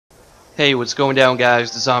Hey, what's going down,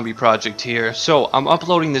 guys? The Zombie Project here. So, I'm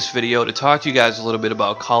uploading this video to talk to you guys a little bit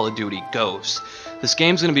about Call of Duty Ghosts. This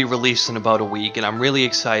game's going to be released in about a week, and I'm really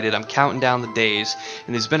excited. I'm counting down the days,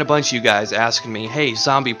 and there's been a bunch of you guys asking me, hey,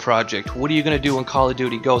 Zombie Project, what are you going to do when Call of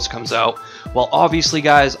Duty Ghosts comes out? Well, obviously,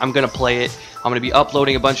 guys, I'm going to play it. I'm going to be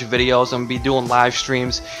uploading a bunch of videos. I'm going to be doing live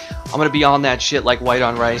streams. I'm going to be on that shit like white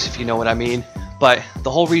on rice, if you know what I mean. But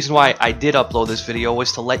the whole reason why I did upload this video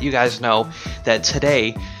was to let you guys know that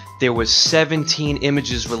today there was 17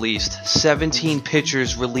 images released, 17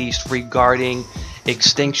 pictures released regarding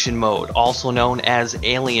Extinction Mode, also known as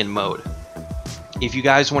Alien Mode. If you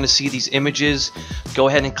guys want to see these images, go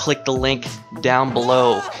ahead and click the link down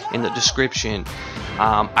below in the description.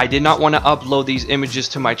 I did not want to upload these images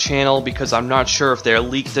to my channel because I'm not sure if they're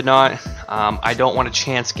leaked or not. I don't want a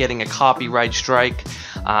chance getting a copyright strike.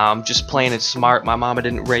 Just playing it smart. My mama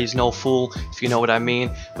didn't raise no fool, if you know what I mean.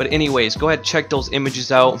 But anyways, go ahead and check those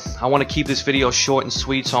images out. I want to keep this video short and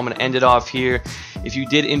sweet, so I'm going to end it off here. If you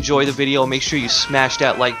did enjoy the video, make sure you smash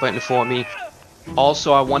that like button for me.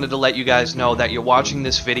 Also, I wanted to let you guys know that you're watching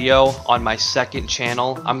this video on my second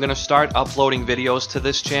channel. I'm going to start uploading videos to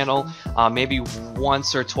this channel maybe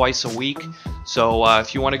once or twice a week. So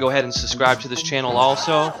if you want to go ahead and subscribe to this channel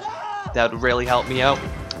also, that would really help me out.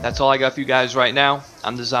 That's all I got for you guys right now.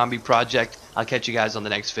 I'm the Zombie Project. I'll catch you guys on the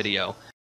next video.